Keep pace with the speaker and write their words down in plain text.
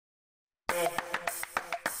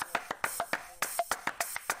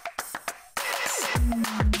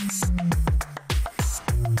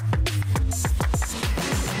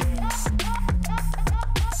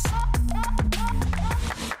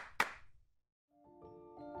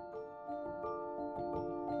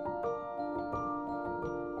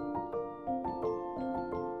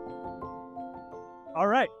All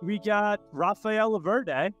right, we got Rafael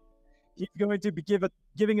LaVerde. He's going to be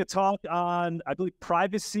giving a talk on, I believe,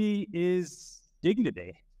 privacy is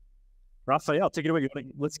dignity. Rafael, take it away.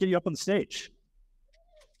 Let's get you up on the stage.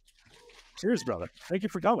 Cheers, brother. Thank you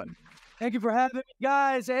for coming. Thank you for having me,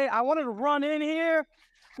 guys. Hey, I wanted to run in here,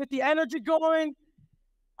 get the energy going.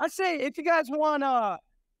 I say, if you guys want to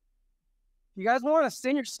stay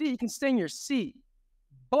in your seat, you can stay in your seat.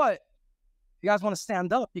 But if you guys want to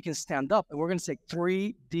stand up, you can stand up. And we're going to take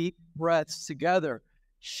 3 deep breaths together.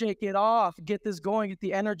 Shake it off. Get this going. Get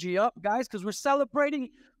the energy up, guys, because we're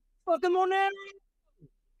celebrating fucking Monero.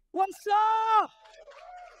 What's up?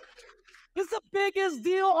 It's the biggest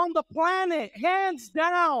deal on the planet, hands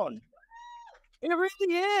down. It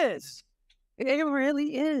really is. It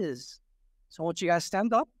really is. So I want you guys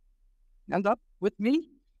stand up with me.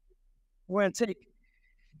 We're gonna take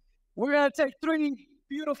 3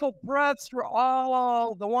 beautiful breaths for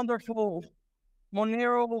all the wonderful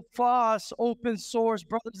Monero FOSS open source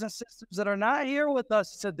brothers and sisters that are not here with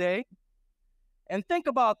us today. And think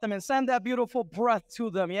about them and send that beautiful breath to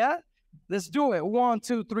them, yeah? Let's do it. 1,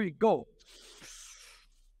 2, 3, go.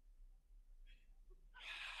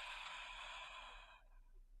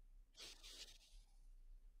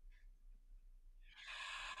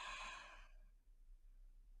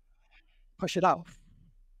 Push it out.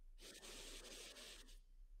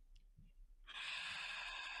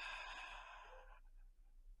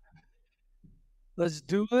 Let's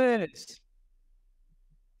do this.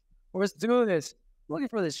 Let's do this. Looking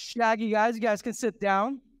for this shaggy guys. You guys can sit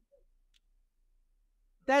down.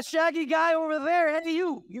 That shaggy guy over there. Hey,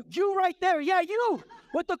 you right there. Yeah, you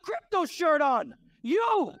with the crypto shirt on.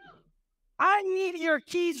 You. I need your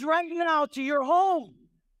keys right now to your home.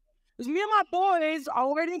 Because me and my boys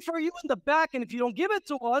are waiting for you in the back, and if you don't give it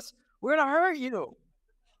to us, we're going to hurt you.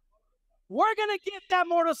 We're going to get that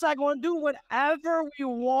motorcycle and do whatever we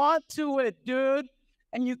want to it, dude.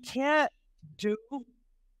 And you can't do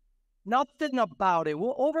nothing about it.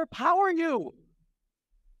 We'll overpower you.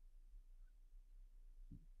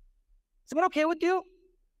 Is that okay with you?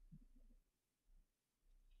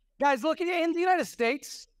 Guys, look, in the United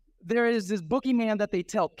States, there is this boogeyman that they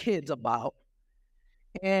tell kids about.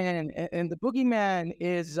 And the boogeyman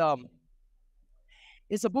is a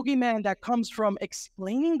boogeyman that comes from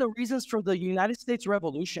explaining the reasons for the United States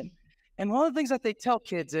Revolution. And one of the things that they tell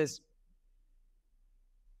kids is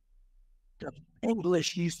the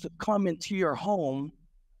English used to come into your home.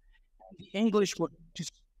 The English would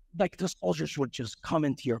just, like the soldiers would just come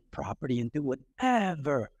into your property and do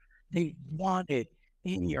whatever they wanted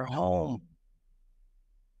in your home.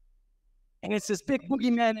 And it's this big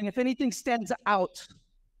boogeyman, and if anything stands out,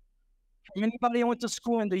 anybody who went to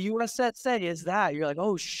school in the USSA is that. You're like,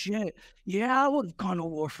 oh shit, yeah, I would have gone to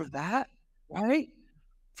war for that, right?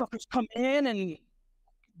 Fuckers come in and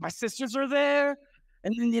my sisters are there,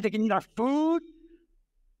 and then they can eat our food.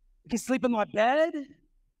 They can sleep in my bed,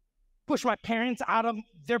 push my parents out of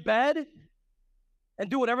their bed, and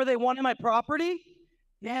do whatever they want in my property.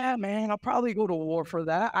 Yeah, man, I'll probably go to war for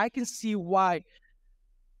that. I can see why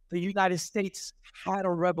the United States had a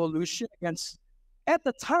revolution against, at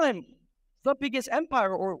the time, the biggest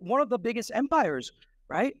empire or one of the biggest empires,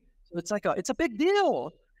 right? So it's a big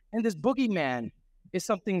deal. And this boogeyman is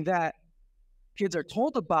something that kids are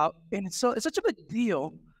told about. And it's such a big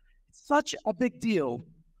deal. It's such a big deal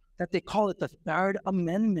that they call it the Third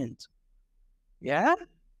Amendment. Yeah?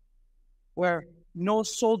 Where no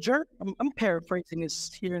soldier, I'm paraphrasing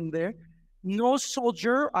this here and there, no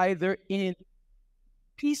soldier either in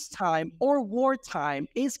peacetime or wartime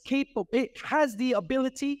is capable, it has the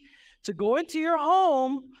ability to go into your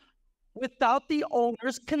home without the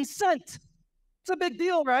owner's consent. It's a big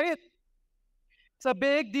deal, right? It's a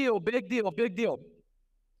big deal, big deal, big deal.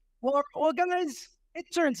 Well, guys, it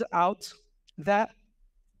turns out that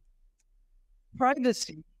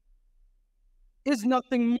privacy is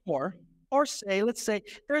nothing more, or let's say,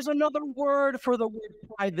 there's another word for the word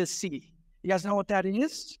privacy. You guys know what that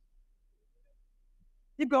is?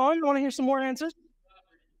 Keep going. You want to hear some more answers?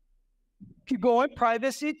 Keep going.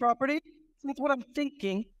 Privacy, property. That's what I'm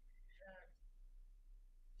thinking.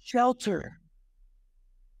 Shelter.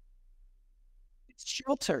 It's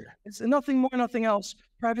shelter. It's nothing more, nothing else.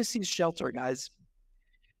 Privacy is shelter, guys.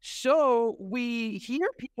 So we hear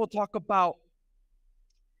people talk about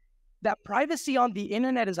that privacy on the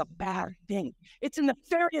internet is a bad thing. It's a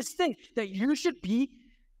nefarious thing that you should be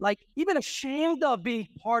like even ashamed of being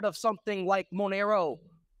part of something like Monero.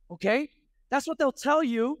 Okay? That's what they'll tell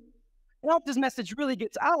you. I hope this message really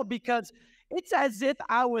gets out because it's as if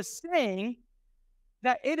I was saying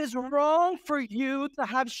that it is wrong for you to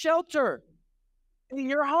have shelter in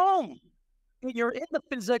your home. and you're in the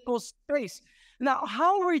physical space. Now,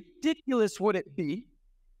 how ridiculous would it be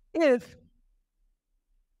if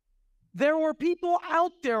there were people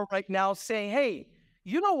out there right now saying, hey,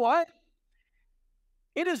 you know what?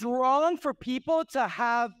 It is wrong for people to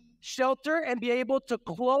have shelter and be able to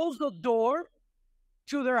close the door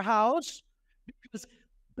to their house because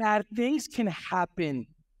bad things can happen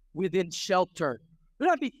within shelter. Would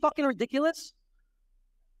that be fucking ridiculous?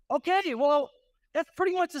 Okay, well, that's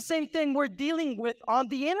pretty much the same thing we're dealing with on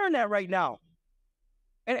the internet right now.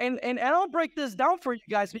 And I'll break this down for you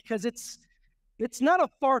guys because it's not a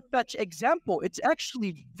far-fetched example. It's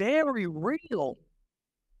actually very real.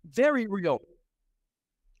 Very real.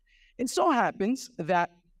 It so happens that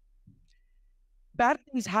bad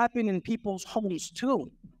things happen in people's homes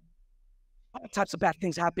too. All types of bad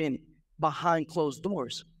things happen behind closed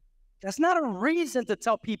doors. That's not a reason to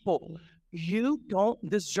tell people you don't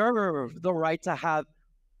deserve the right to have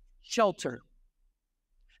shelter.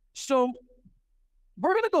 So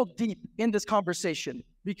we're going to go deep in this conversation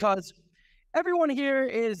because everyone here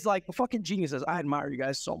is like fucking geniuses. I admire you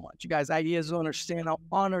guys so much. You guys' ideas don't understand how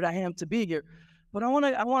honored I am to be here. But I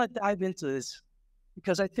want to dive into this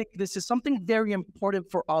because I think this is something very important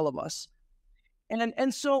for all of us.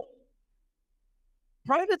 And so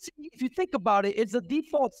privacy, if you think about it, is the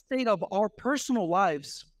default state of our personal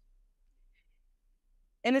lives.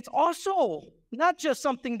 And it's also not just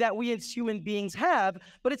something that we as human beings have,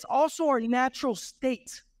 but it's also our natural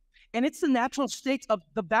state. And it's the natural state of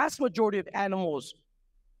the vast majority of animals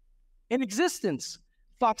in existence.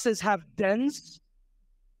 Foxes have dens.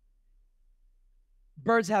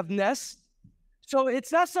 Birds have nests. So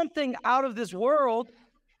it's not something out of this world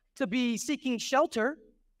to be seeking shelter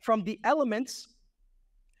from the elements.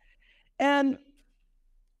 And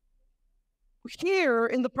here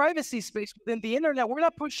in the privacy space within the internet, we're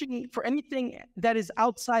not pushing for anything that is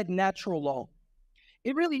outside natural law.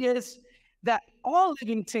 It really is that all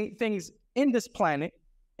living things in this planet,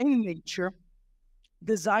 in nature,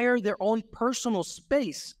 desire their own personal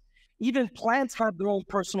space. Even plants have their own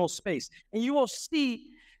personal space. And you will see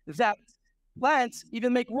that plants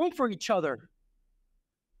even make room for each other,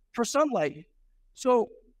 for sunlight. So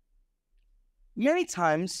many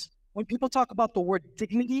times when people talk about the word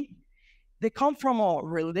dignity, they come from a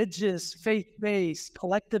religious, faith-based,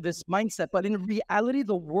 collectivist mindset. But in reality,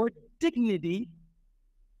 the word dignity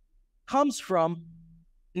comes from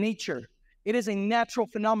nature. It is a natural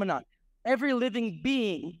phenomenon. Every living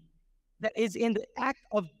being that is in the act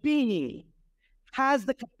of being has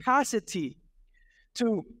the capacity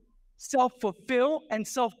to self-fulfill and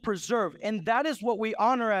self-preserve. And that is what we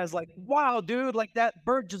honor as like, wow, dude, like that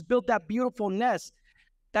bird just built that beautiful nest.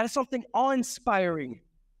 That is something awe-inspiring.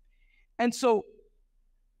 And so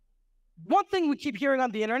one thing we keep hearing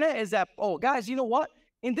on the internet is that, oh, guys, you know what?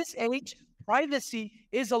 In this age, privacy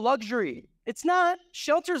is a luxury. It's not.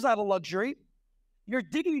 Shelter is not a luxury. Your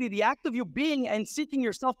dignity, the act of you being and seeking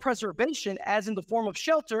your self-preservation as in the form of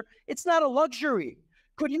shelter, it's not a luxury.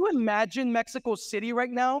 Could you imagine Mexico City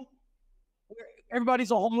right now, where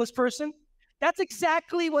everybody's a homeless person? That's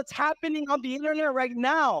exactly what's happening on the internet right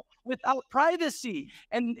now without privacy.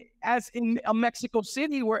 And as in Mexico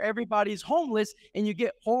City, where everybody's homeless and you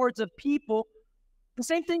get hordes of people, the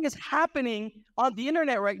same thing is happening on the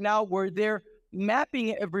internet right now where they're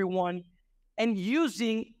mapping everyone and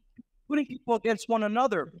putting people against one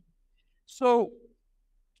another. So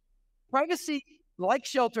privacy, like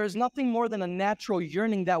shelter, is nothing more than a natural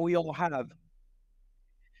yearning that we all have.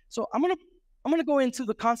 So I'm gonna go into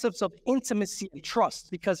the concepts of intimacy and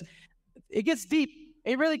trust because it gets deep.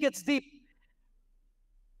 It really gets deep.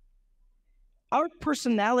 Our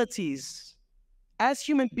personalities as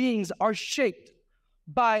human beings are shaped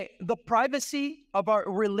by the privacy of our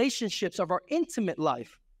relationships, of our intimate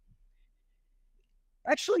life.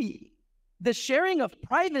 Actually, the sharing of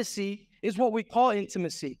privacy is what we call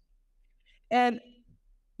intimacy. And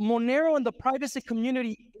Monero and the privacy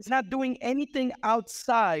community is not doing anything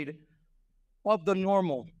outside of the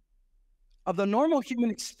normal human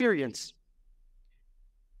experience.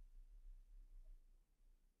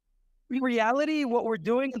 In reality, what we're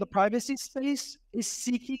doing in the privacy space is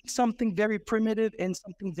seeking something very primitive and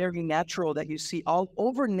something very natural that you see all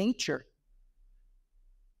over nature.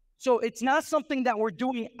 So it's not something that we're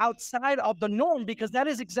doing outside of the norm because that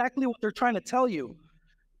is exactly what they're trying to tell you.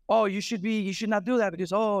 Oh, you should not do that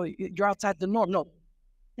because, oh, you're outside the norm. No,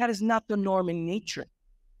 that is not the norm in nature.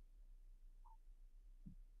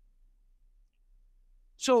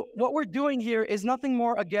 So what we're doing here is nothing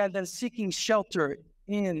more, again, than seeking shelter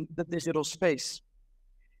in the digital space.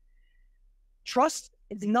 Trust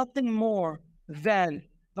is nothing more than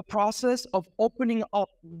the process of opening up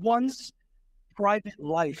one's private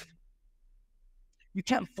life. You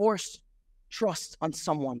can't force trust on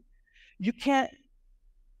someone. You can't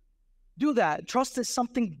do that. Trust is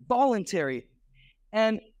something voluntary.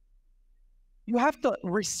 And you have to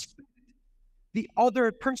respect the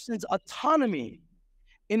other person's autonomy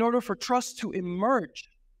in order for trust to emerge.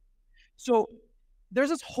 So there's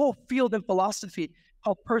this whole field in philosophy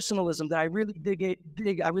called personalism that I really dig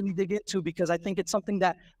into, because I think it's something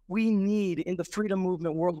that we need in the freedom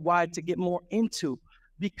movement worldwide to get more into,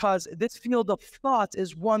 because this field of thought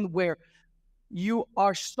is one where you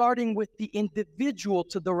are starting with the individual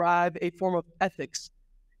to derive a form of ethics.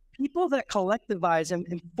 People that collectivize and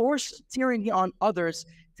enforce tyranny on others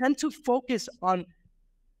tend to focus on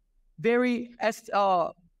very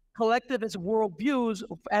collectivist worldviews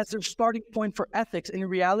as their starting point for ethics. In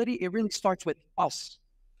reality, it really starts with us.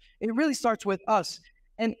 It really starts with us.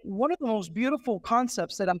 And one of the most beautiful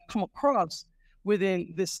concepts that I've come across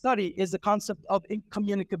within this study is the concept of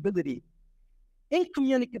incommunicability.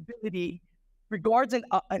 Incommunicability regards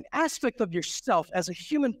an aspect of yourself as a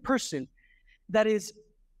human person that is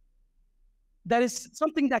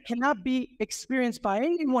something that cannot be experienced by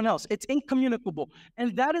anyone else. It's incommunicable.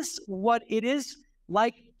 And that is what it is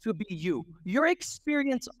like to be you. Your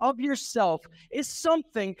experience of yourself is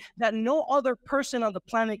something that no other person on the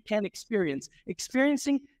planet can experience.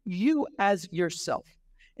 Experiencing you as yourself.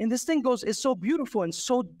 And this thing is so beautiful and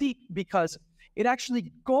so deep, because it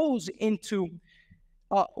actually goes into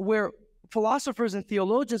where philosophers and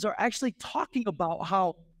theologians are actually talking about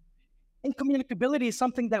how incommunicability is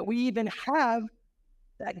something that we even have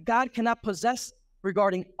that God cannot possess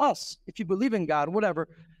regarding us, if you believe in God, whatever,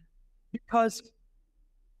 because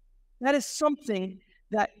that is something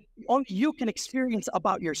that only you can experience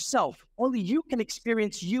about yourself. Only you can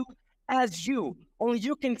experience you as you. Only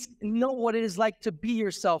you can know what it is like to be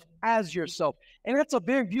yourself as yourself. And that's a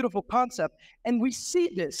very beautiful concept. And we see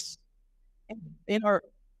this in our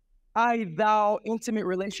I-thou intimate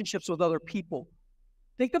relationships with other people.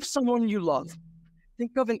 Think of someone you love.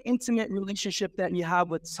 Think of an intimate relationship that you have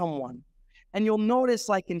with someone. And you'll notice,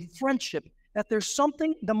 like in friendship, that there's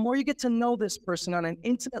something, the more you get to know this person on an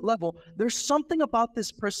intimate level, there's something about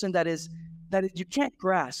this person that is you can't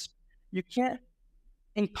grasp, you can't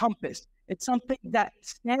encompass. It's something that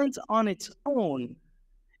stands on its own,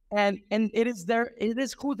 and it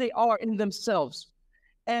is who they are in themselves.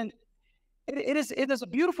 And it is a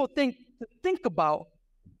beautiful thing to think about,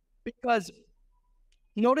 because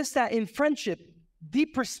notice that in friendship, the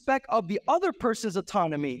respect of the other person's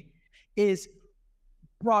autonomy is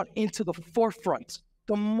brought into the forefront.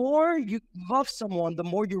 The more you love someone, the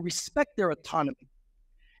more you respect their autonomy.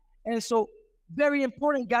 And so, very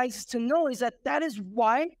important, guys, to know is that is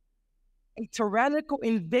why a tyrannical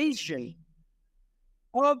invasion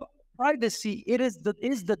of privacy, is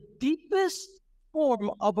the deepest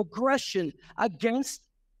form of aggression against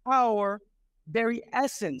our very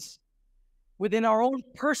essence within our own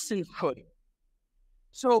personhood.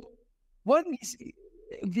 So what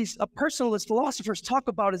these personalist philosophers talk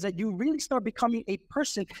about is that you really start becoming a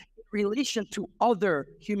person in relation to other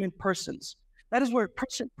human persons. That is where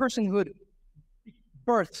personhood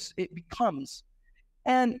births, it becomes.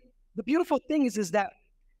 And the beautiful thing is that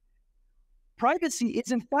privacy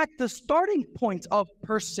is in fact the starting point of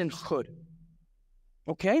personhood.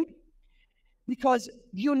 Okay? Because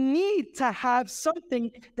you need to have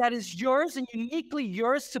something that is yours and uniquely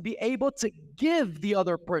yours to be able to give the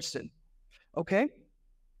other person. Okay?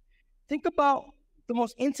 Think about the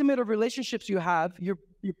most intimate of relationships you have, your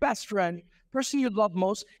best friend, person you love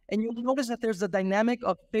most, and you'll notice that there's a dynamic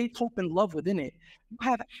of faith, hope, and love within it. You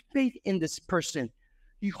have faith in this person.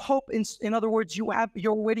 You hope, in other words,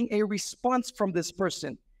 you're awaiting a response from this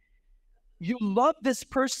person. You love this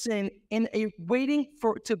person in waiting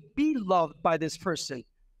to be loved by this person,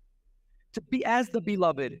 to be as the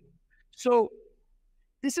beloved. So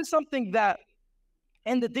this is something that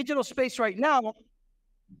in the digital space right now,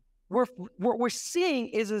 what we're seeing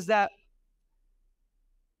is that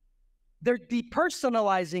they're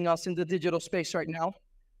depersonalizing us in the digital space right now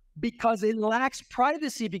because it lacks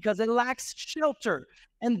privacy, because it lacks shelter.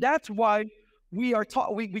 And that's why we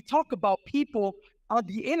talk about people on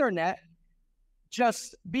the internet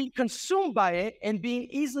just being consumed by it and being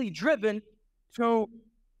easily driven to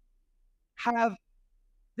have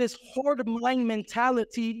this horde mind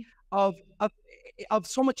mentality of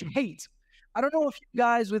so much hate. I don't know if you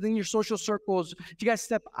guys within your social circles, if you guys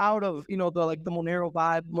step out of, the Monero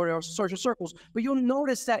vibe, Monero social circles, but you'll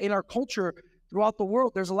notice that in our culture throughout the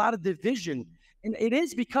world, there's a lot of division. And it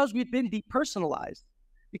is because we've been depersonalized,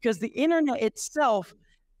 because the internet itself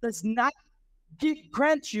does not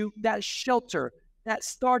grant you that shelter, that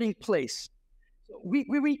starting place.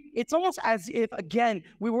 it's almost as if, again,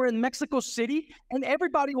 we were in Mexico City and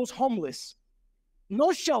everybody was homeless.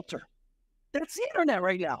 No shelter. That's the internet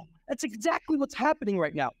right now. That's exactly what's happening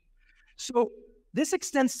right now. So this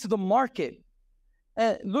extends to the market.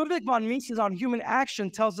 Ludwig von Mises on Human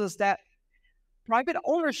Action tells us that private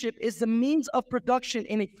ownership is the means of production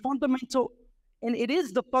in a fundamental, and it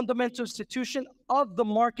is the fundamental institution of the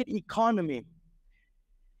market economy.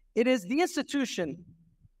 It is the institution,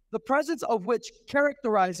 the presence of which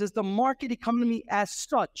characterizes the market economy as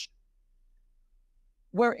such.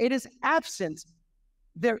 Where it is absent,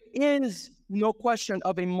 there is no question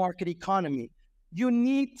of a market economy. You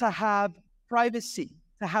need to have privacy,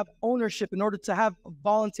 to have ownership in order to have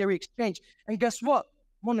voluntary exchange. And guess what?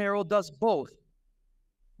 Monero does both.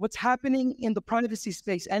 What's happening in the privacy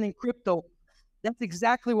space and in crypto, that's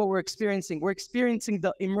exactly what we're experiencing. We're experiencing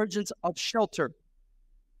the emergence of shelter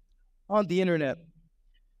on the internet.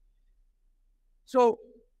 So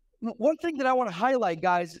one thing that I want to highlight,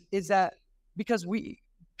 guys, is that because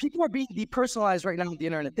people are being depersonalized right now on the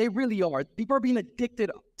internet. They really are. People are being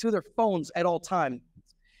addicted to their phones at all times.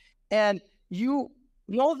 And you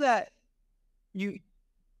know that the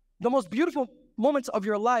most beautiful moments of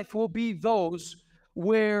your life will be those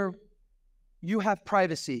where you have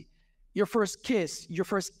privacy. Your first kiss, your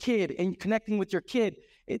first kid, and connecting with your kid.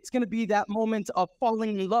 It's going to be that moment of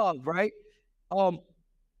falling in love, right?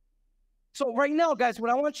 So right now, guys, what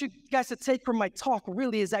I want you guys to take from my talk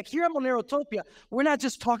really is that here at Monerotopia, we're not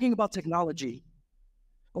just talking about technology,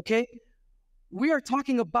 okay? We are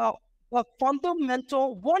talking about one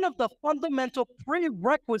of the fundamental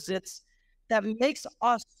prerequisites that makes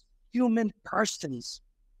us human persons,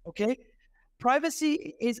 okay?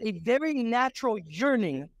 Privacy is a very natural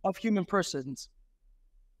yearning of human persons.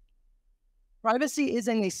 Privacy is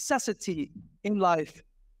a necessity in life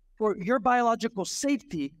for your biological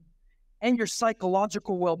safety and your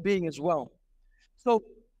psychological well-being as well. So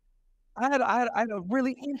I had a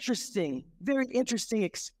really interesting, very interesting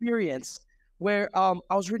experience where I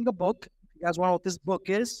was reading a book. You guys want to know what this book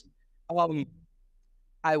is?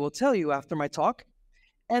 I will tell you after my talk.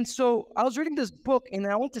 And so I was reading this book and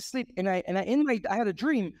I went to sleep and I had a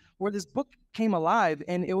dream where this book came alive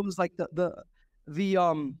and it was like the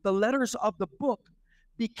letters of the book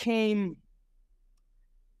became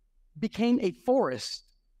a forest.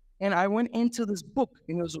 And I went into this book,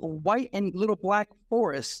 and it was a white and little black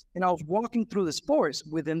forest. And I was walking through this forest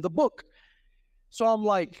within the book. So I'm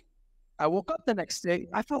like, I woke up the next day.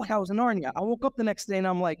 I felt like I was in Narnia. I woke up the next day, and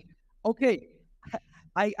I'm like, okay,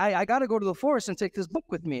 I got to go to the forest and take this book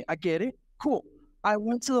with me. I get it. Cool. I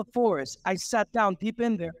went to the forest. I sat down deep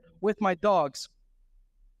in there with my dogs.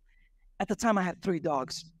 At the time, I had 3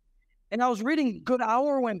 dogs. And I was reading, a good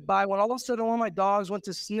hour went by when all of a sudden one of my dogs went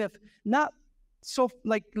to sniff, not so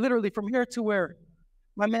like literally from here to where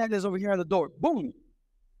my man is over here at the door, boom.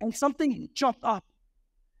 And something jumped up.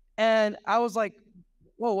 And I was like,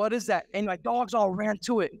 whoa, what is that? And my dogs all ran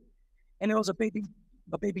to it. And it was a baby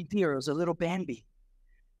deer. It was a little Bambi.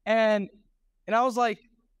 And I was like,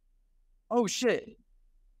 oh shit,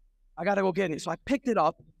 I gotta go get it. So I picked it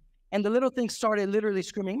up and the little thing started literally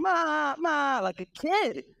screaming, ma, ma, like a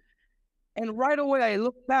kid. And right away I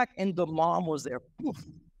looked back and the mom was there. Poof.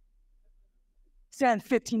 Stand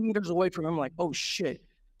 15 meters away from him, like, oh shit.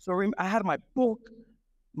 So I had my book,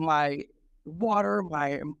 my water,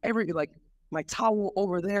 my towel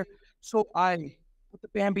over there. So I put the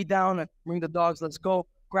Bambi down, I bring the dogs, let's go,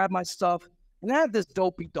 grab my stuff. And I have this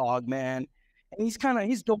dopey dog, man. And he's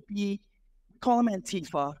dopey. We call him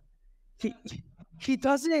Antifa. He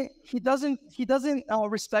doesn't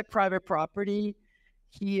respect private property.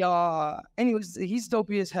 Anyways, he's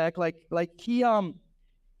dopey as heck.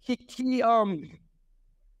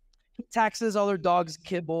 He taxes other dogs'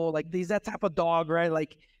 kibble. Like he's that type of dog, right?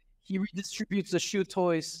 Like he redistributes the shoe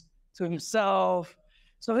toys to himself.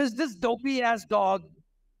 So this dopey ass dog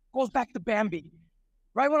goes back to Bambi,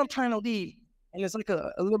 right when I'm trying to leave, and it's like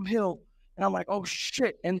a little hill, and I'm like, oh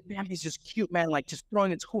shit! And Bambi's just cute, man, like just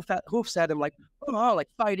throwing its hoofs at him, like oh, like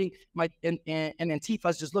fighting. And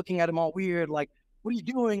Antifa's just looking at him all weird, like, what are you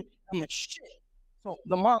doing? I'm like, shit. So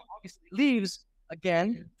the mom obviously leaves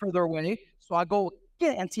again further away. So I go,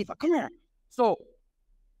 get Antifa, come here. So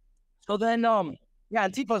then yeah,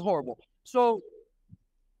 Antifa's horrible. So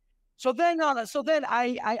then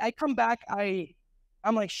I come back.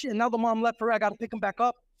 I'm like, shit, now the mom left her. I gotta pick him back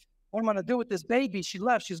up. What am I gonna do with this baby? She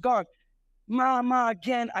left, she's gone. Ma,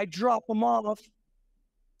 again, I drop him off.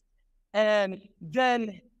 And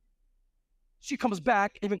then she comes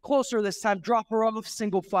back even closer this time, drop her off,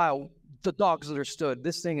 single file. The dogs understood.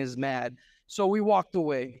 This thing is mad. So we walked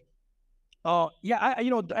away. Yeah,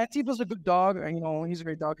 Antipa's a good dog. He's a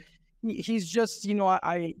great dog. He's just, he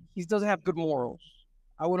doesn't have good morals.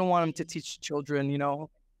 I wouldn't want him to teach children, morals.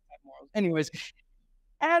 Anyways,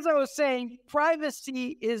 as I was saying,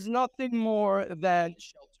 privacy is nothing more than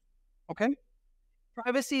shelter. Okay?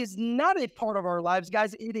 Privacy is not a part of our lives,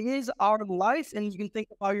 guys. It is our life, and you can think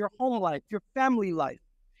about your home life, your family life.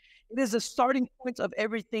 It is a starting point of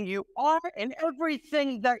everything you are and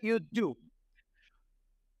everything that you do.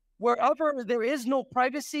 Wherever there is no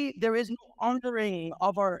privacy, there is no honoring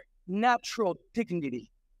of our natural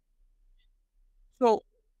dignity. So,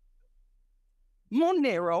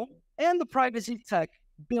 Monero and the privacy tech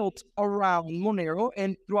built around Monero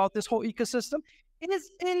and throughout this whole ecosystem, it is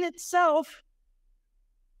in itself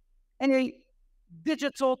a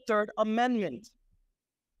digital Third Amendment.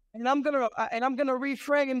 And I'm gonna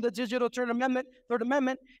reframe the digital Third Amendment,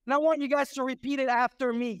 and I want you guys to repeat it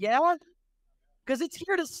after me, yeah? Because it's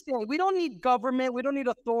here to stay. We don't need government, we don't need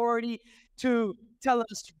authority to tell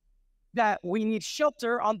us that we need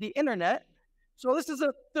shelter on the internet. So this is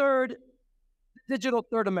a digital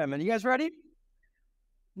Third Amendment. You guys ready?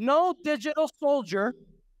 No digital soldier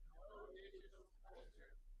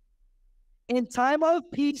in time of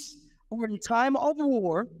peace or in time of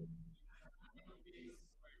war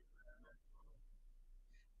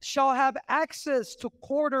shall have access to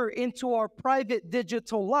quarter into our private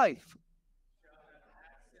digital life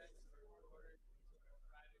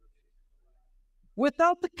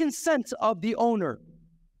without the consent of the owner.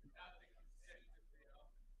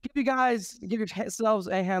 Give yourselves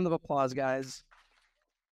a hand of applause, guys.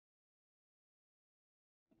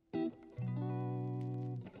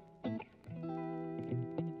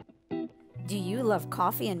 Do you love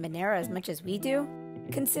coffee and Monero as much as we do?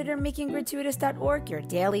 Consider making gratuitous.org your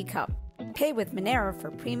daily cup. Pay with Monero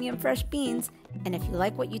for premium fresh beans, and if you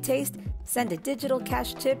like what you taste, send a digital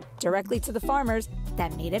cash tip directly to the farmers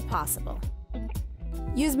that made it possible.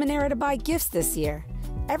 Use Monero to buy gifts this year.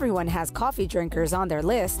 Everyone has coffee drinkers on their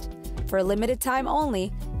list. For a limited time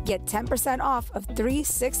only, get 10% off of 3,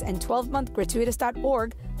 6, and 12-month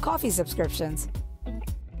gratuitous.org coffee subscriptions.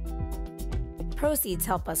 Proceeds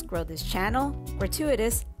help us grow this channel,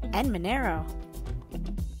 Gratuitous, and Monero.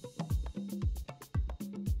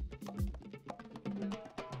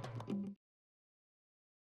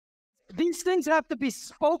 These things have to be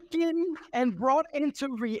spoken and brought into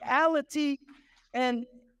reality, and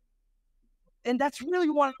that's really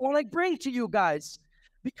what I bring to you guys,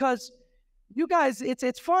 because you guys,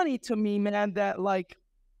 it's funny to me, man, that like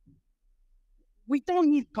we don't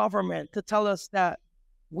need government to tell us that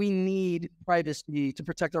we need privacy to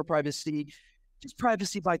protect our privacy. Just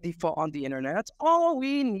privacy by default on the internet. That's all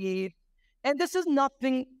we need. And this is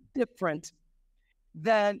nothing different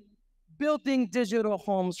than building digital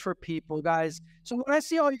homes for people, guys. So when I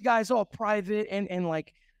see all you guys all private and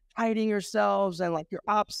like hiding yourselves and like your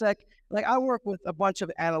OPSEC, like I work with a bunch of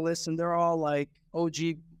analysts and they're all like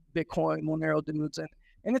OG Bitcoin, Monero dudes.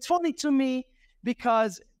 And it's funny to me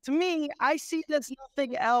because to me, I see this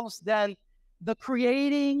nothing else than the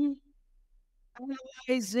creating,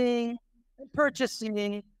 analyzing, and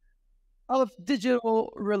purchasing of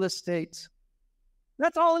digital real estate.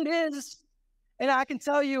 That's all it is. And I can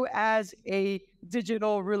tell you as a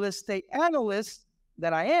digital real estate analyst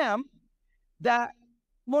that I am, that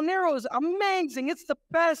Monero is amazing. It's the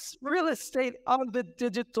best real estate of the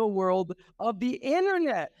digital world of the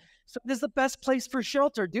internet. So it is the best place for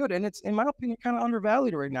shelter, dude. And it's, in my opinion, kind of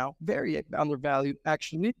undervalued right now. Very undervalued,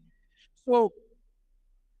 actually. So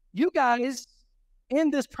you guys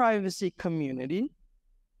in this privacy community,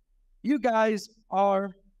 you guys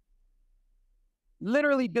are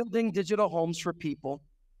literally building digital homes for people.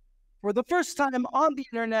 For the first time on the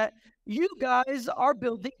internet, you guys are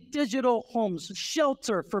building digital homes,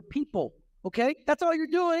 shelter for people, okay? That's all you're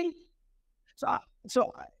doing. So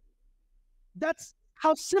that's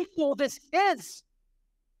how simple this is.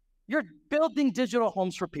 You're building digital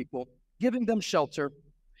homes for people, giving them shelter.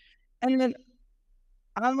 And then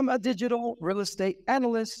I'm a digital real estate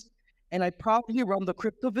analyst, and I proudly run the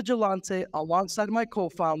Crypto Vigilante alongside my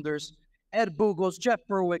co-founders, Ed Bugos, Jeff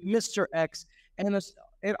Berwick, Mr. X, and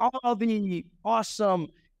all the awesome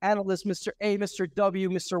analysts, Mr. A, Mr. W,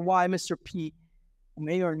 Mr. Y, Mr. P, who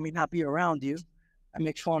may or may not be around you. I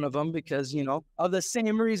make fun of them because, of the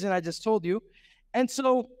same reason I just told you. And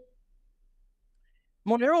so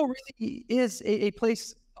Monero really is a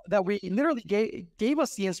place that we literally gave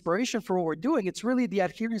us the inspiration for what we're doing. It's really the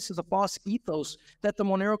adherence to the boss ethos that the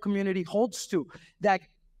Monero community holds to, that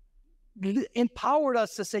empowered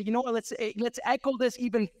us to say, you know what, let's echo this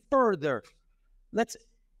even further. Let's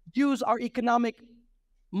use our economic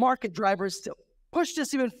market drivers to push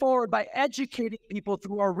this even forward by educating people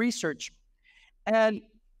through our research. And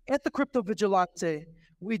at the Crypto Vigilante,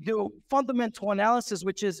 we do fundamental analysis,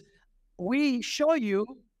 which is we show you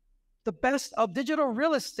the best of digital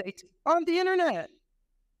real estate on the internet.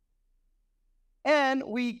 And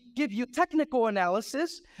we give you technical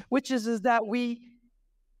analysis, which is that we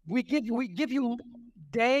give you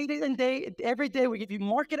day and day, every day we give you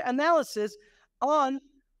market analysis on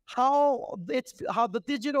how the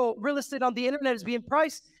digital real estate on the internet is being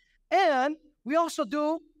priced. And we also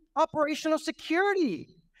do operational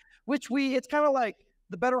security, which it's kind of like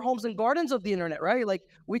the Better Homes and Gardens of the internet, right? Like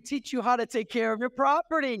we teach you how to take care of your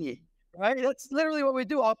property, right? That's literally what we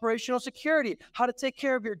do, operational security, how to take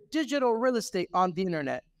care of your digital real estate on the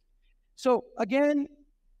internet. So again,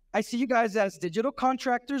 I see you guys as digital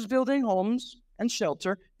contractors building homes and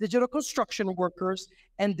shelter, digital construction workers,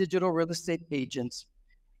 and digital real estate agents.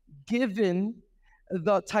 Given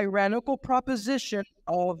the tyrannical proposition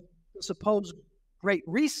of the supposed Great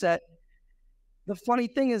Reset, the funny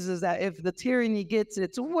thing is that if the tyranny gets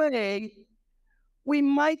its way, we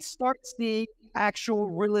might start seeing actual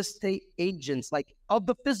real estate agents, like of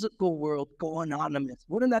the physical world, go anonymous.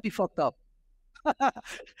 Wouldn't that be fucked up?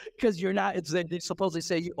 Because you're not, they supposedly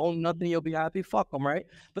say you own nothing, you'll be happy, fuck them, right?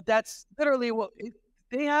 But that's literally what, if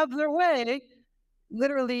they have their way,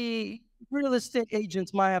 literally real estate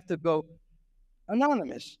agents might have to go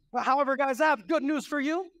anonymous. But however, guys, I have good news for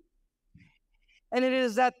you. And it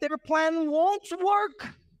is that their plan won't work.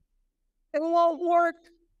 It won't work.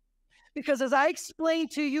 Because as I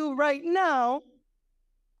explained to you right now,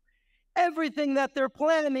 everything that they're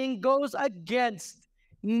planning goes against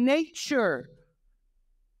nature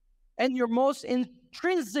and your most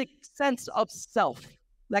intrinsic sense of self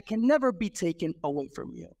that can never be taken away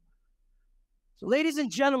from you. So ladies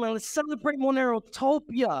and gentlemen, let's celebrate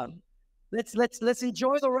Monerotopia. Let's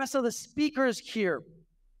enjoy the rest of the speakers here,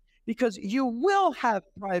 because you will have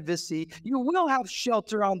privacy, you will have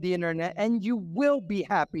shelter on the internet, and you will be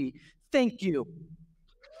happy. Thank you.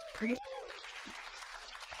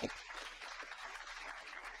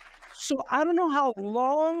 So I don't know how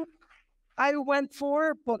long I went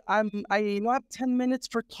for, but I have 10 minutes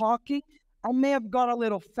for talking. I may have gone a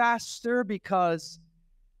little faster because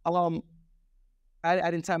I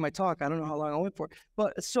didn't time my talk. I don't know how long I went for.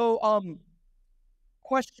 But so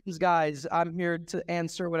questions, guys. I'm here to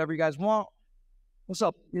answer whatever you guys want. What's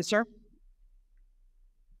up? Yes, sir?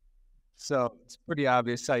 So it's pretty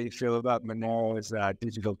obvious how you feel about Monero as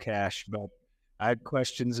digital cash, but I had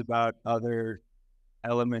questions about other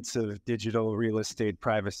elements of digital real estate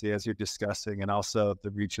privacy as you're discussing, and also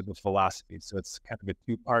the reach of the philosophy. So it's kind of a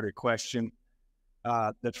two-parter question.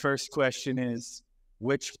 The first question is,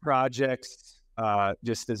 which projects,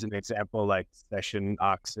 just as an example, like Session,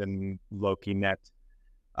 Oxen, LokiNet,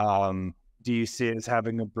 do you see it as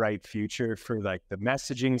having a bright future for like the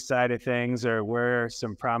messaging side of things, or where are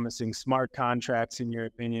some promising smart contracts in your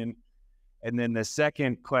opinion? And then the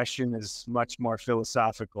second question is much more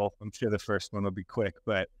philosophical. I'm sure the first one will be quick,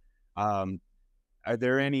 but are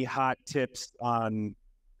there any hot tips on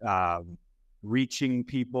reaching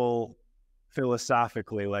people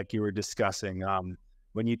philosophically, like you were discussing?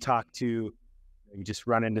 When you talk to, you just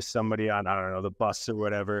run into somebody on, I don't know, the bus or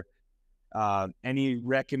whatever, any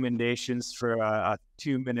recommendations for a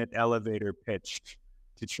 2-minute elevator pitch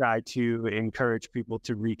to try to encourage people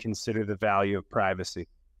to reconsider the value of privacy?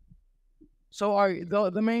 So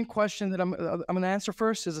the main question that I'm going to answer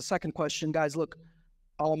first is the second question, guys. Look,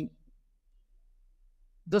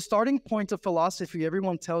 the starting point of philosophy,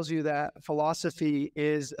 everyone tells you that philosophy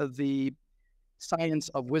is the science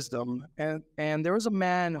of wisdom. And there was a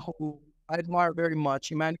man who I admire very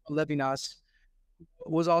much, Emmanuel Levinas,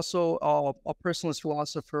 was also a personalist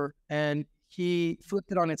philosopher, and he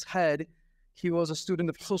flipped it on its head. He was a student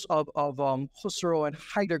of Husserl and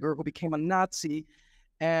Heidegger, who became a Nazi,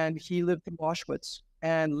 and he lived in Auschwitz.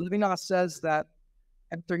 And Levinas says that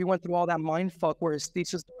after he went through all that mindfuck where his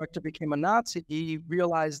thesis director became a Nazi, he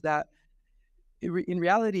realized that in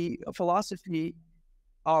reality, philosophy,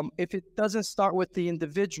 if it doesn't start with the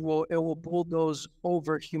individual, it will bulldoze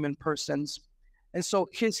over human persons. And so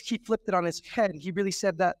he flipped it on his head. He really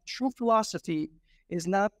said that true philosophy is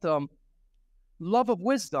not the love of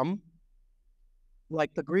wisdom,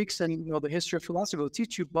 like the Greeks and the history of philosophy will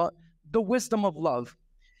teach you, but the wisdom of love.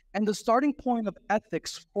 And the starting point of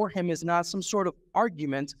ethics for him is not some sort of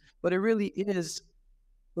argument, but it really is,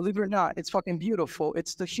 believe it or not, it's fucking beautiful.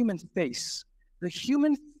 It's the human face. The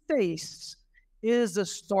human face is the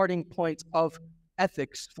starting point of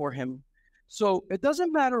ethics for him. So it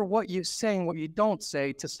doesn't matter what you say and what you don't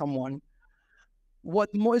say to someone. What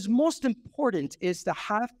is most important is to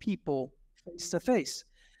have people face to face.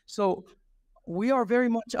 So we are very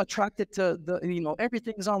much attracted to the,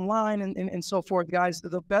 everything's online and so forth, guys.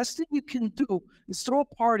 The best thing you can do is throw a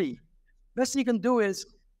party. Best thing you can do is,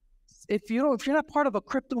 if you're not part of a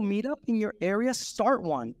crypto meetup in your area, start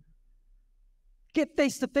one. Get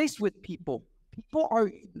face to face with people. People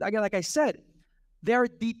are, like I said, they're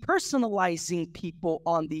depersonalizing people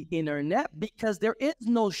on the internet because there is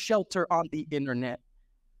no shelter on the internet.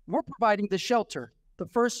 We're providing the shelter, the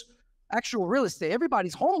first actual real estate.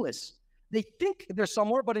 Everybody's homeless. They think they're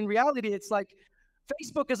somewhere, but in reality, it's like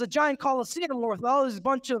Facebook is a giant coliseum with all this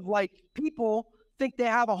bunch of people think they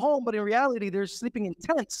have a home, but in reality, they're sleeping in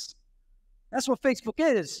tents. That's what Facebook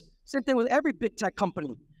is. Same thing with every big tech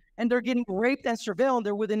company. And they're getting raped and surveilled.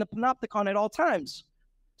 They're within a panopticon at all times.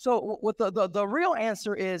 So what the real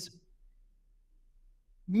answer is,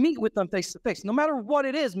 meet with them face to face. No matter what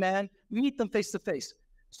it is, man, meet them face to face.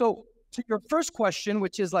 So to your first question,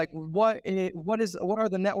 which is what are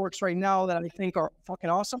the networks right now that I think are fucking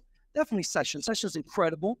awesome? Definitely Session. Session's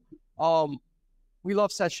incredible. We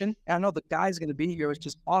love Session. And I know the guy's gonna be here, which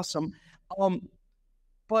is awesome.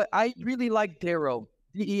 But I really like Dinero,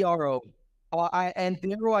 D-E-R-O. And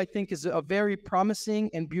Dinero, I think, is a very promising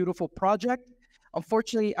and beautiful project.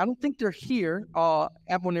 Unfortunately, I don't think they're here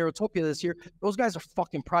at Monerotopia this year. Those guys are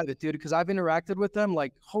fucking private, dude, because I've interacted with them.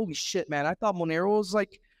 Holy shit, man. I thought Monero was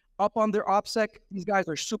up on their OPSEC. These guys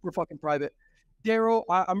are super fucking private. Dinero,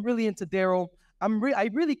 I'm really into Dinero. I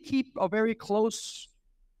really keep a very close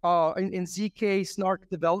in ZK Snark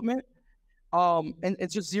development. And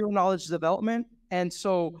it's just zero knowledge development. And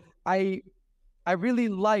so I really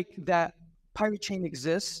like that Pirate Chain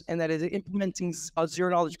exists and that is implementing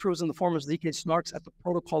zero knowledge proofs in the form of ZK Snarks at the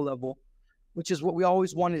protocol level, which is what we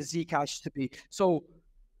always wanted Zcash to be. So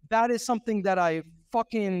that is something that I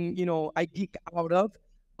fucking, I geek out of.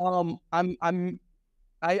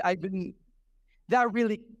 That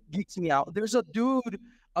really geeks me out. There's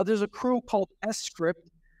a crew called S-Script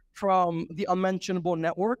from the Unmentionable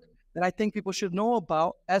Network that I think people should know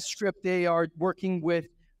about. S-Script, they are working with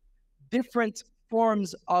different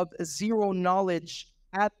forms of zero knowledge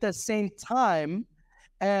at the same time,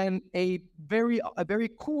 and a very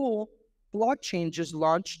cool blockchain just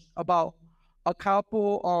launched about a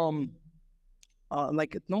couple no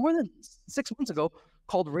more than 6 months ago,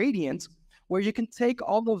 called Radiant, where you can take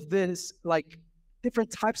all of this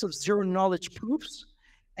different types of zero knowledge proofs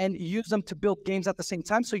and use them to build games at the same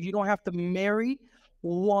time. So you don't have to marry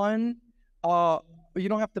one zero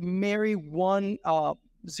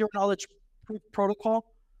knowledge proof protocol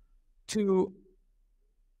to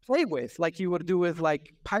play with, like you would do with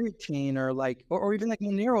Pirate Chain or even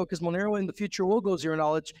Monero, because Monero in the future will go zero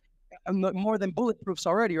knowledge more than bulletproofs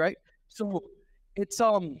already, right? So it's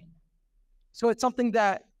something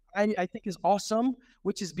that I think is awesome,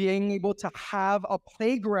 which is being able to have a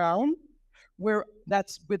playground where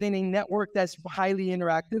that's within a network that's highly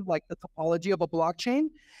interactive, like the topology of a blockchain.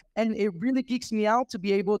 And it really geeks me out to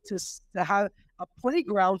be able to have a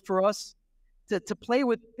playground for us to play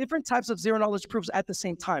with different types of zero knowledge proofs at the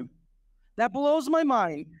same time. That blows my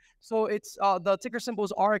mind. So it's the ticker symbol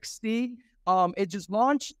is RXD. It just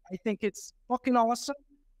launched. I think it's fucking awesome.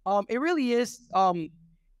 It really is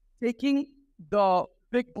taking the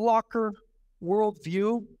big blocker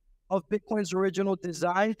worldview of Bitcoin's original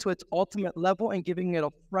design to its ultimate level and giving it a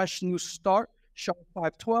fresh new start, SHA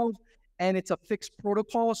 512, and it's a fixed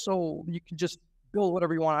protocol, so you can just build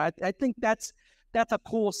whatever you want. I think that's a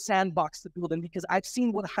cool sandbox to build in, because I've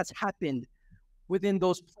seen what has happened within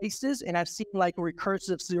those places, and I've seen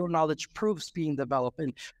recursive zero knowledge proofs being developed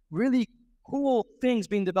and really cool things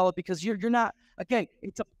being developed, because you're not, again,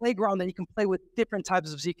 it's a playground that you can play with different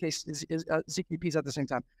types of ZKPs at the same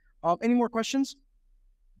time. Any more questions?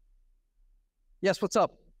 Yes, what's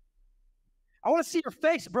up? I want to see your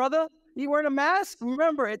face, brother. You wearing a mask?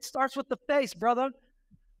 Remember, it starts with the face, brother.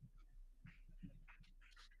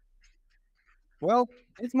 Well,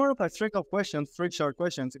 it's more of a string of questions, three short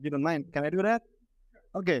questions, if you don't mind. Can I do that?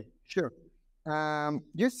 Okay, sure. You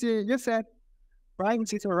said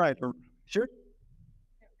privacy is all right, sure?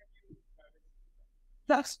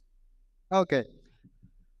 Yes. Okay.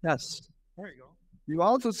 Yes. There you go. You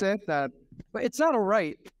also said that... But it's not all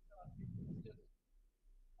right.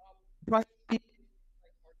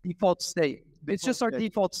 Default state. It's just our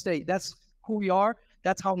default state. That's who we are.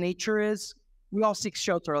 That's how nature is. We all seek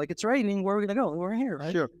shelter. It's raining. Where are we gonna go? We're here,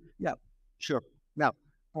 right? Sure. Yeah. Sure. Now,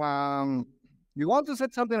 you also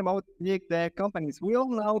said something about big tech companies. We all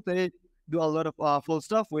know they do a lot of awful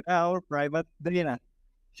stuff with our private data.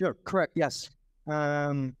 Sure. Correct. Yes.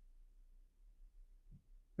 And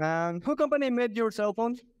who company made your cell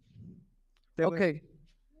phone? Okay.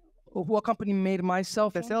 What company made my cell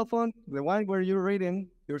The phone? cell phone, the one where you're reading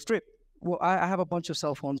your script. Well, I have a bunch of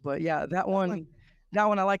cell phones, but yeah, that one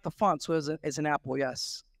I like the font, so it's an Apple,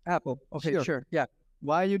 yes. Apple. Okay, sure. Yeah.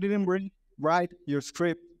 Why you didn't write your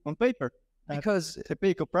script on paper? Because It's a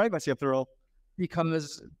peak of privacy after all.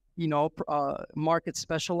 because markets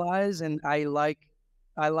specialize, and I like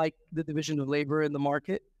the division of labor in the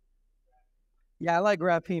market. Yeah, I like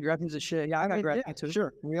graphene. Graphene's a shit. Yeah, I got graphene too.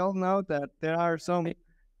 Sure. We all know that there are some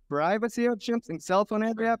privacy options in cell phone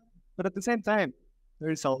area, but at the same time, there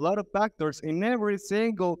is a lot of factors in every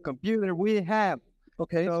single computer we have.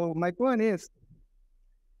 Okay. So my point is,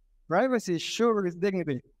 privacy sure is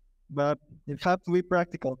dignity, but it has to be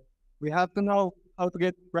practical. We have to know how to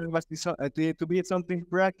get privacy to be something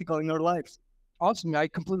practical in our lives. Awesome. I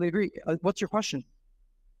completely agree. What's your question?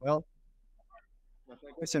 Well, that's my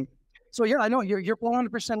question. So yeah, I know you're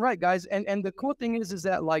 100% right, guys. And the cool thing is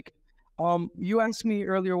that like, you asked me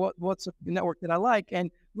earlier what's a network that I like, and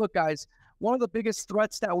look, guys, one of the biggest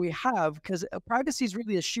threats that we have, because privacy is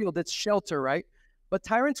really a shield, it's shelter, right? But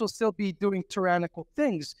tyrants will still be doing tyrannical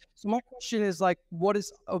things. So my question is like, what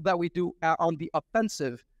is that we do on the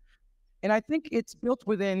offensive? And I think it's built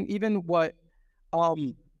within even what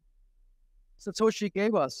Satoshi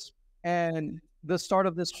gave us and the start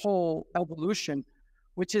of this whole evolution,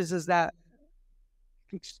 which is that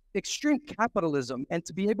extreme capitalism, and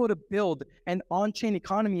to be able to build an on-chain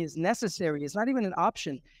economy is necessary. It's not even an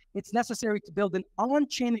option. It's necessary to build an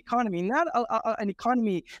on-chain economy, not an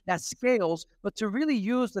economy that scales, but to really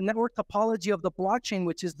use the network topology of the blockchain,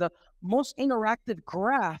 which is the most interactive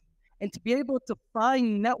graph, and to be able to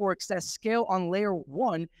find networks that scale on layer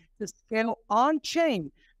one to scale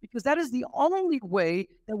on-chain, because that is the only way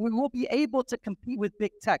that we will be able to compete with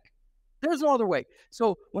big tech. There's no other way.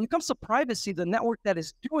 So when it comes to privacy, the network that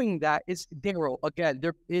is doing that is Dinero. Again,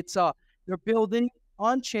 they're building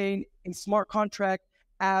on-chain a smart contract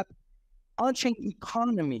app, on-chain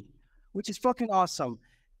economy, which is fucking awesome.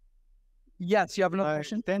 Yes, you have another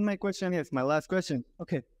question? Then my question is, my last question.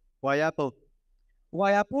 Okay. Why Apple?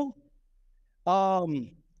 Why Apple?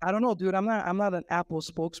 I don't know, dude. I'm not an Apple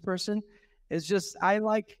spokesperson. It's just for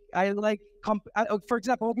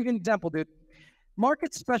example, I'll give you an example, dude.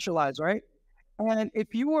 Markets specialize, right? And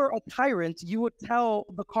if you were a tyrant, you would tell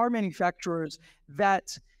the car manufacturers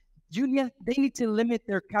that they need to limit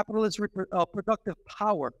their capitalist productive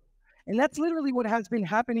power. And that's literally what has been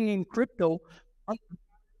happening in crypto.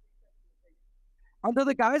 Under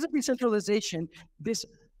the guise of decentralization, this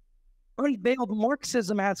unveiled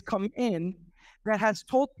Marxism has come in that has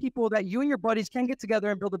told people that you and your buddies can get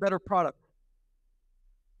together and build a better product.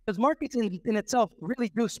 Because markets in itself really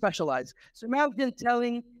do specialize. So imagine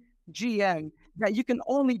telling GM that you can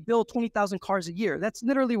only build 20,000 cars a year. That's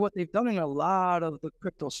literally what they've done in a lot of the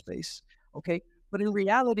crypto space, okay? But in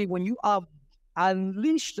reality, when you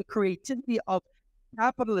unleash the creativity of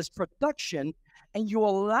capitalist production and you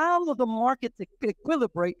allow the market to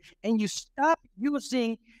equilibrate and you stop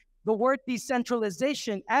using the word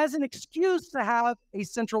decentralization as an excuse to have a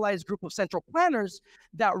centralized group of central planners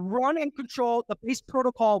that run and control the base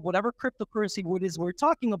protocol of whatever cryptocurrency it is we're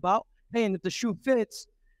talking about, and if the shoe fits,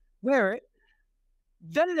 wear it,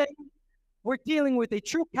 then we're dealing with a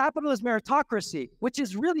true capitalist meritocracy, which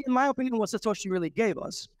is really, in my opinion, what Satoshi really gave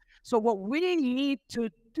us. So what we need to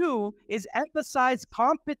do is emphasize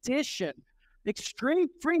competition. Extreme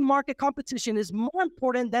free market competition is more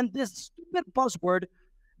important than this stupid buzzword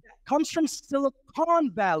comes from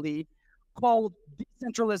Silicon Valley called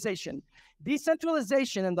decentralization.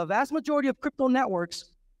 Decentralization and the vast majority of crypto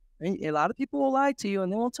networks, and a lot of people will lie to you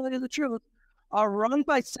and they won't tell you the truth, are run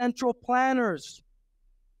by central planners.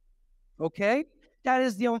 Okay? That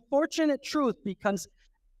is the unfortunate truth, because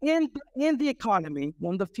in the economy,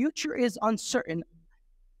 when the future is uncertain,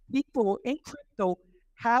 people in crypto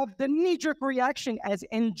have the knee-jerk reaction as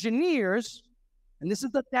engineers, and this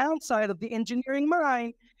is the downside of the engineering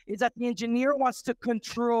mind, is that the engineer wants to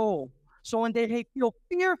control. So when they feel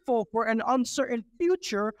fearful for an uncertain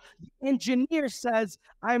future, the engineer says,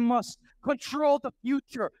 I must control the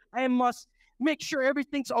future. I must make sure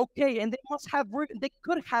everything's okay. And they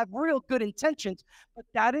could have real good intentions, but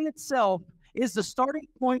that in itself is the starting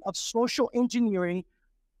point of social engineering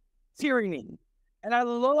tyranny. And I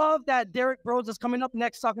love that Derek Rose is coming up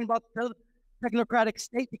next talking about the technocratic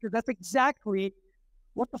state, because that's exactly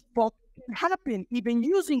what the fuck can happen even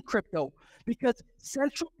using crypto, because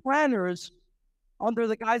central planners under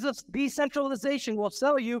the guise of decentralization will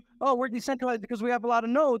sell you, oh, we're decentralized because we have a lot of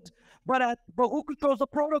nodes, but who controls the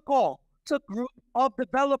protocol? It's a group of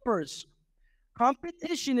developers.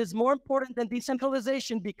 Competition is more important than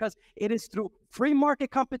decentralization because it is through free market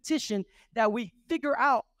competition that we figure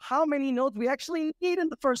out how many nodes we actually need in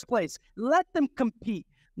the first place. Let them compete.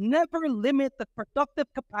 Never limit the productive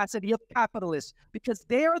capacity of capitalists because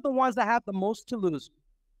they are the ones that have the most to lose.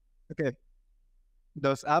 Okay.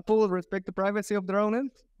 Does Apple respect the privacy of their own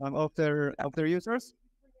end, of their users?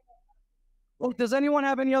 Well, does anyone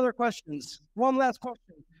have any other questions? One last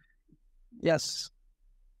question. Yes.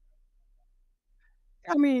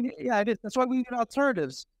 I mean, yeah, it is. That's why we need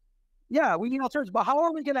alternatives. Yeah, we need alternatives. But how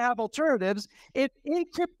are we going to have alternatives if in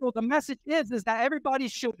crypto the message is that everybody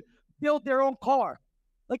should build their own car?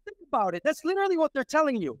 Like, think about it. That's literally what they're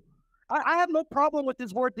telling you. I have no problem with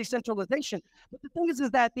this word decentralization. But the thing is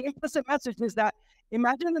that the implicit message is that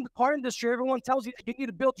imagine in the car industry, everyone tells you that you need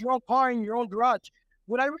to build your own car in your own garage.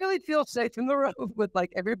 Would I really feel safe in the road with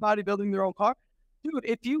like everybody building their own car? Dude,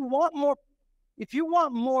 if you want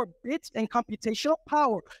more bits and computational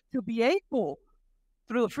power to be able,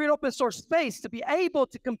 through the free and open source space, to be able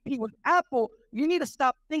to compete with Apple, you need to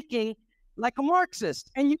stop thinking like a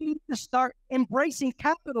Marxist and you need to start embracing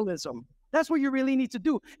capitalism. That's what you really need to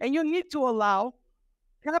do. And you need to allow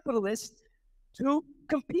capitalists to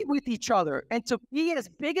compete with each other and to be as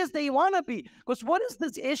big as they want to be. Because what is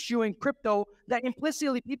this issue in crypto that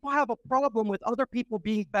implicitly people have a problem with other people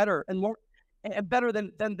being better and more and better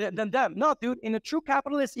than them? No, dude, in a true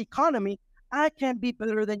capitalist economy, I can be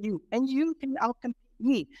better than you and you can outcompete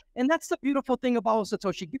me. And that's the beautiful thing about what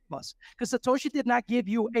Satoshi gave us. Because Satoshi did not give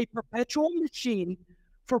you a perpetual machine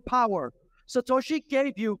for power. Satoshi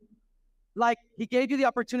gave you he gave you the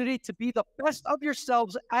opportunity to be the best of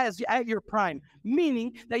yourselves at your prime,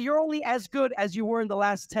 meaning that you're only as good as you were in the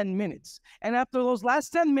last 10 minutes. And after those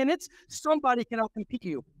last 10 minutes, somebody can outcompete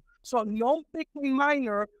you. So no Bitcoin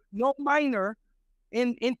miner, no miner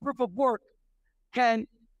in proof of work can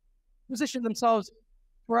position themselves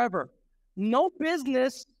forever. No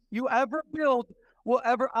business you ever build will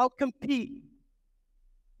ever outcompete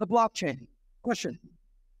the blockchain. Question.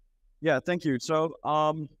 Yeah, thank you. So,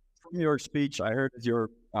 from your speech, I heard that you're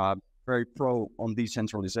very pro on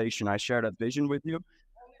decentralization. I share that vision with you.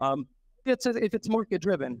 If it's market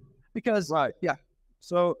driven, because right, yeah.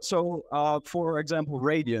 So for example,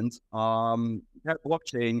 Radiant, that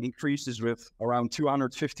blockchain increases with around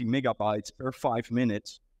 250 megabytes per 5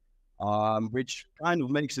 minutes, which kind of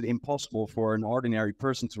makes it impossible for an ordinary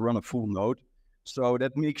person to run a full node. So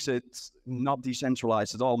that makes it not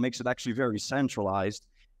decentralized at all, makes it actually very centralized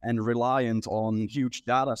and reliant on huge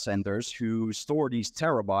data centers who store these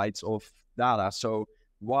terabytes of data. So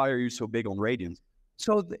why are you so big on Radiant?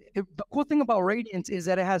 So the cool thing about Radiant is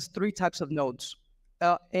that it has 3 types of nodes.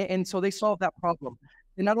 And so they solve that problem.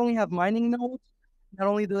 They not only have mining nodes, not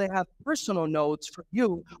only do they have personal nodes for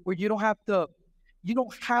you, where you don't have to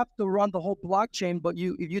run the whole blockchain, but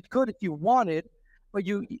you could if you wanted, but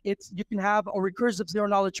you can have a recursive zero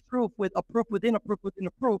knowledge proof with a proof within a proof within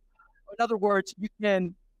a proof. In other words, you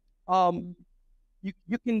can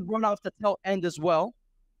run off the tail end as well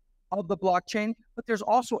of the blockchain, but there's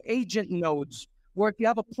also agent nodes where if you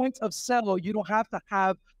have a point of sale, you don't have to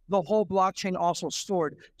have the whole blockchain also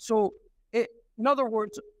stored. So in other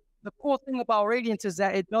words, the cool thing about Radiant is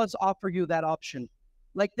that it does offer you that option.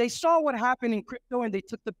 Like they saw what happened in crypto and they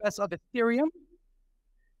took the best of Ethereum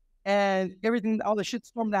and everything, all the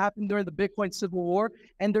shitstorm that happened during the Bitcoin civil war,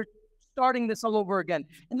 and they're starting this all over again.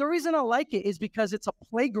 And the reason I like it is because it's a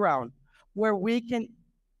playground where we can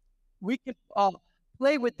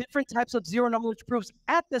play with different types of zero knowledge proofs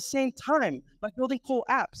at the same time by building cool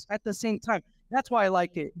apps at the same time. That's why I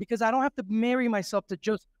like it, because I don't have to marry myself to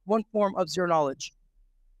just one form of zero knowledge.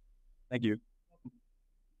 Thank you.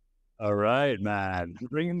 All right, man.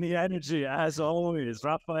 Bringing the energy as always.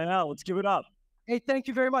 Rafael, let's give it up. Hey, thank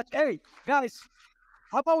you very much. Hey, guys,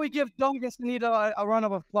 how about we give Doug and Sunita a round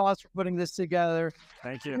of applause for putting this together?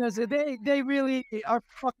 Thank you. Because they really are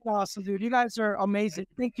fucking awesome, dude. You guys are amazing.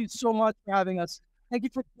 Thank you so much for having us. Thank you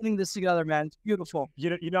for putting this together, man. It's beautiful.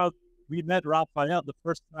 You know, we met Rafael the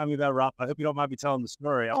first time we met Rafael. I hope you don't mind me telling the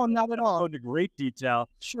story. Oh, not at all. Go into great detail.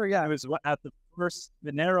 Sure, yeah. It was at the first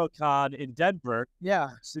Monero con in Denver. Yeah.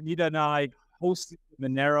 Sunita and I hosted the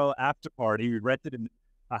Monero after party. We rented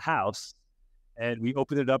a house and we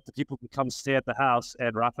opened it up to people to come stay at the house.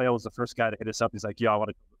 And Rafael was the first guy to hit us up. He's like, "Yo, I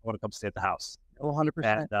want to come stay at the house." Oh, 100%.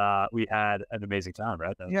 And we had an amazing time,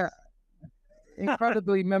 right? Yeah.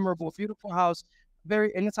 Incredibly memorable, beautiful house.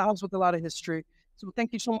 And it's a house with a lot of history. So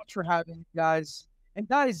thank you so much for having me, guys. And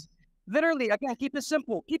guys, literally, again, keep it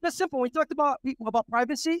simple. Keep it simple. We talked about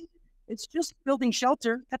privacy. It's just building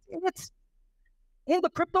shelter. That's it. In the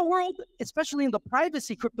crypto world, especially in the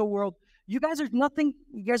privacy crypto world, You guys are nothing.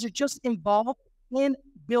 You guys are just involved in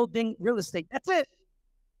building real estate. That's it.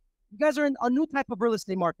 You guys are in a new type of real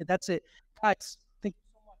estate market. That's it. Guys, thank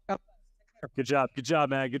you so much. Good job. Good job,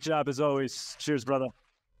 man. Good job as always. Cheers, brother.